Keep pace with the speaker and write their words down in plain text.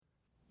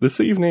This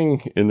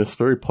evening, in this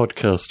very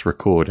podcast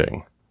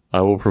recording,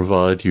 I will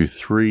provide you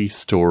 3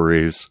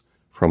 stories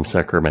from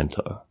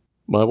Sacramento.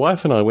 My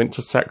wife and I went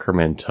to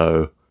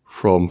Sacramento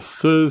from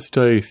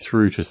Thursday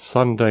through to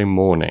Sunday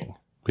morning.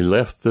 We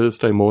left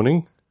Thursday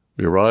morning.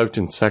 We arrived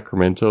in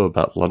Sacramento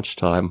about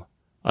lunchtime.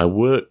 I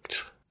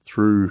worked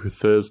through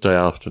Thursday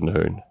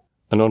afternoon.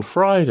 And on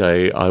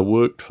Friday, I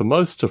worked for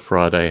most of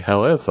Friday.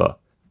 However,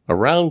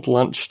 around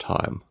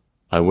lunchtime,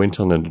 I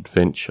went on an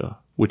adventure,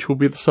 which will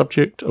be the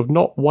subject of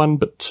not 1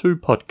 but 2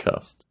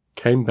 podcasts.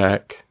 Came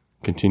back,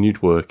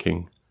 continued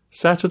working.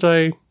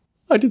 Saturday,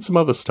 I did some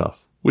other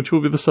stuff, which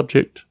will be the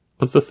subject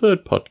of the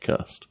 3rd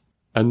podcast.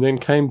 And then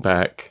came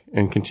back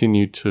and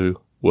continued to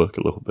work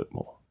a little bit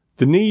more.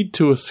 The need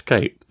to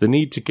escape, the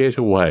need to get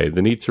away,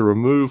 the need to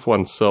remove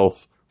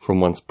oneself from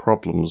one's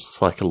problems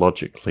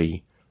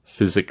psychologically,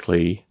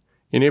 physically,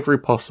 in every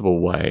possible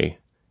way,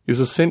 is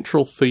a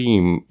central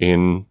theme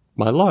in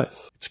my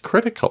life. It's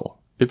critical.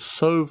 It's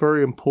so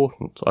very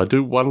important. I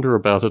do wonder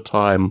about a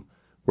time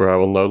where I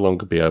will no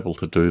longer be able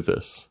to do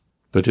this.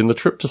 But in the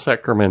trip to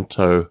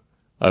Sacramento,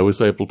 I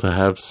was able to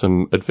have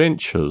some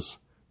adventures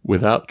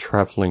without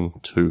travelling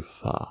too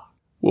far.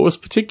 What was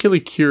particularly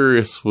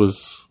curious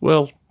was,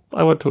 well,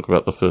 I won't talk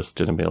about the first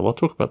dinner meal. I'll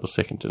talk about the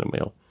second dinner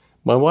meal.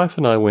 My wife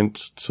and I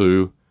went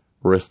to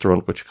a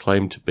restaurant which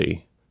claimed to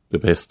be the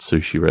best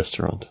sushi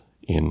restaurant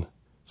in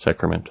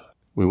Sacramento.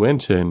 We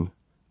went in,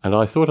 and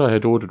I thought I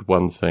had ordered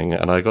one thing,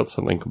 and I got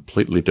something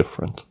completely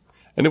different.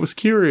 And it was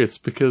curious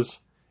because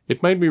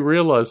it made me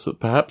realize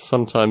that perhaps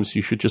sometimes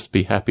you should just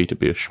be happy to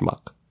be a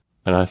schmuck.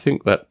 And I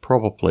think that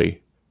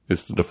probably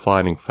is the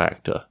defining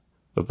factor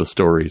of the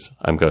stories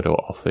I'm going to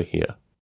offer here.